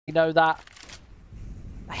You know that.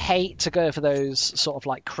 I hate to go for those sort of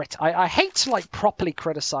like I hate to like properly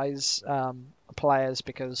criticize players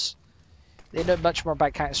because they know much more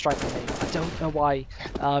about Counter-Strike than me. I don't know why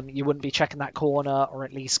you wouldn't be checking that corner or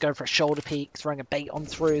at least going for a shoulder peek, throwing a bait on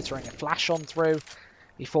through, throwing a flash on through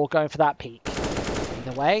before going for that peek.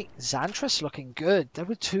 Either way, XANTARES looking good. There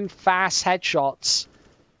were 2 fast headshots.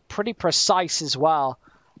 Pretty precise as well.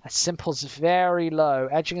 Simple's very low.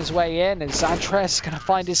 Edging his way in, and XANTARES going to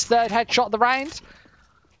find his 3rd headshot of the round.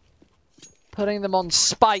 Putting them on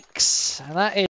spikes. And that is